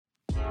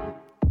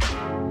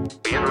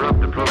We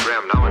interrupt the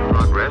program now in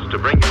progress to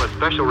bring you a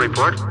special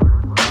report.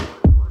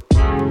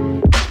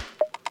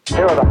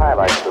 Here are the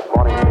highlights this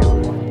morning's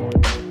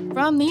news.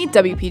 From the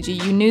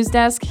WPGU News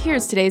Desk,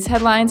 here's today's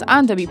headlines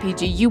on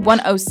WPGU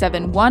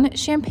 1071,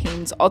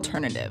 Champaign's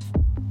Alternative.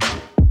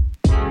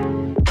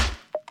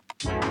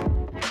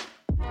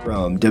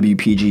 From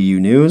WPGU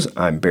News,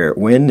 I'm Barrett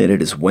Wynn, and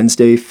it is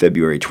Wednesday,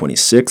 February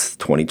 26th,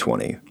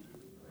 2020.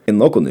 In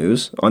local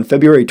news, on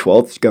February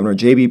 12th, Governor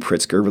J.B.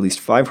 Pritzker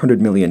released $500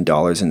 million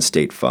in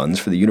state funds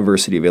for the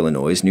University of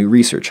Illinois' new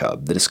research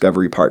hub, the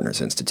Discovery Partners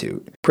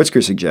Institute.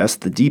 Pritzker suggests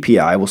the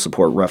DPI will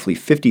support roughly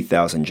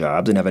 50,000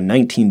 jobs and have a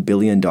 $19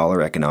 billion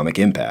economic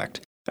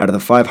impact. Out of the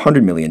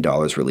 $500 million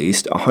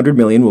released, $100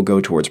 million will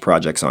go towards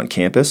projects on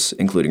campus,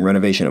 including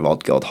renovation of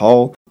Altgeld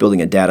Hall,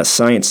 building a data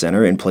science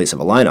center in place of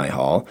Illini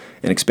Hall,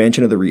 and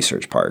expansion of the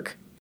research park.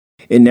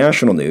 In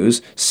national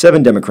news,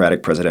 7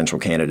 Democratic presidential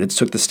candidates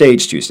took the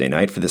stage Tuesday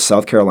night for the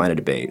South Carolina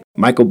debate.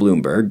 Michael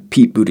Bloomberg,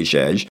 Pete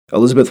Buttigieg,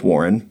 Elizabeth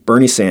Warren,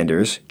 Bernie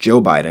Sanders,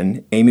 Joe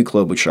Biden, Amy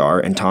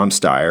Klobuchar, and Tom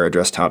Steyer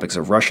addressed topics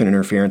of Russian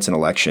interference in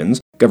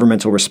elections,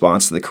 governmental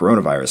response to the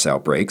coronavirus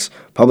outbreaks,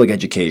 public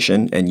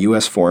education, and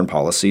U.S. foreign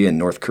policy in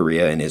North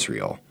Korea and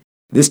Israel.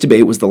 This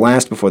debate was the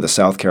last before the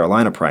South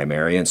Carolina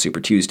primary and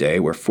Super Tuesday,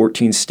 where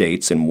 14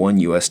 states and 1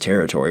 U.S.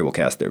 territory will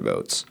cast their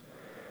votes.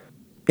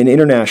 In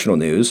international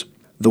news,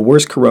 the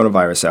worst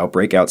coronavirus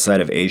outbreak outside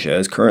of Asia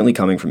is currently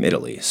coming from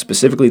Italy,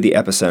 specifically the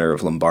epicenter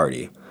of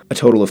Lombardy. A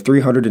total of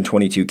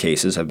 322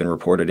 cases have been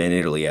reported in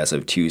Italy as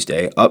of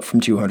Tuesday, up from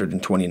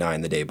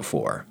 229 the day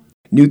before.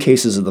 New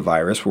cases of the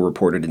virus were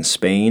reported in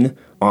Spain,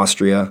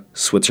 Austria,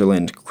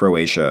 Switzerland,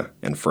 Croatia,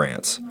 and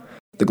France.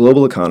 The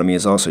global economy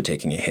is also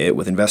taking a hit,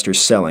 with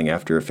investors selling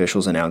after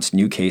officials announced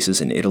new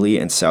cases in Italy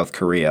and South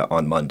Korea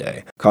on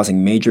Monday,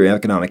 causing major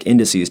economic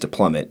indices to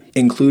plummet,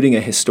 including a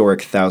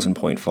historic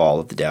 1,000-point fall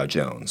of the Dow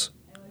Jones.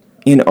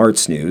 In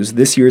arts news,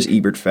 this year's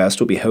Ebert Fest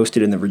will be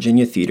hosted in the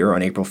Virginia Theater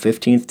on April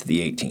 15th to the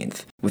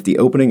 18th, with the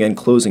opening and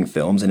closing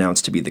films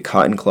announced to be The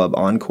Cotton Club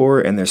Encore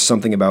and There's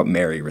Something About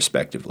Mary,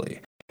 respectively.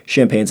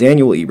 Champaign's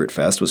annual Ebert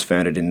Fest was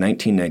founded in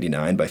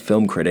 1999 by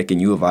film critic and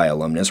U of I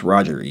alumnus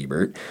Roger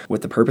Ebert,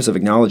 with the purpose of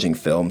acknowledging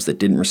films that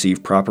didn't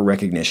receive proper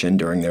recognition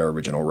during their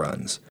original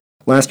runs.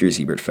 Last year's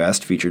Ebert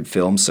Fest featured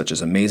films such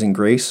as Amazing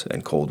Grace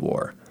and Cold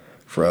War.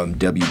 From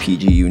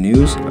WPGU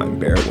News, I'm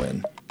Barrett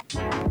Wynn.